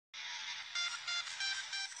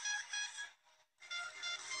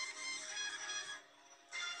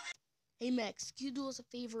Hey Max, can you do us a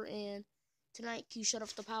favor and tonight can you shut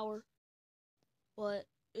off the power? But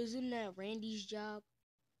isn't that Randy's job?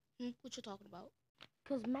 What you talking about?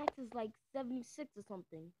 Cause Max is like 76 or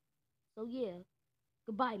something. So yeah,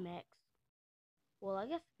 goodbye Max. Well, I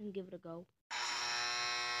guess I can give it a go.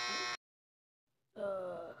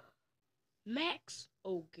 Max?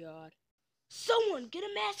 Oh God. Someone get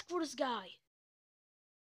a mask for this guy.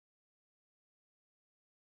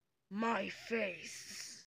 My face.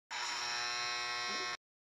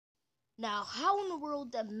 Now, how in the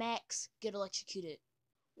world did Max get electrocuted?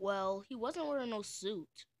 Well, he wasn't wearing no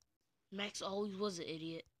suit. Max always was an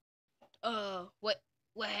idiot. What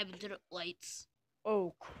happened to the lights?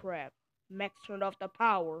 Oh crap. Max turned off the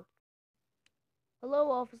power.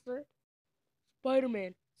 Hello, officer.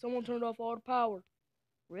 Spider-Man, someone turned off all the power.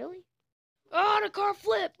 Really? Oh, the car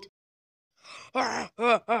flipped!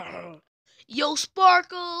 Yo,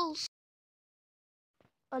 Sparkles!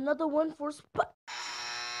 Another one for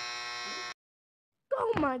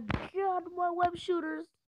Oh my God, my web shooters!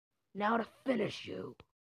 Now to finish you.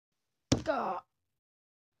 God.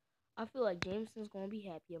 I feel like Jameson's gonna be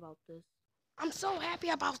happy about this. I'm so happy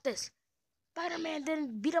about this. Spider-Man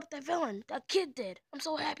didn't beat up the villain. That kid did. I'm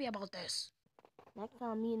so happy about this. Next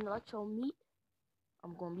time me and Electro meet,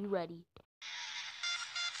 I'm gonna be ready.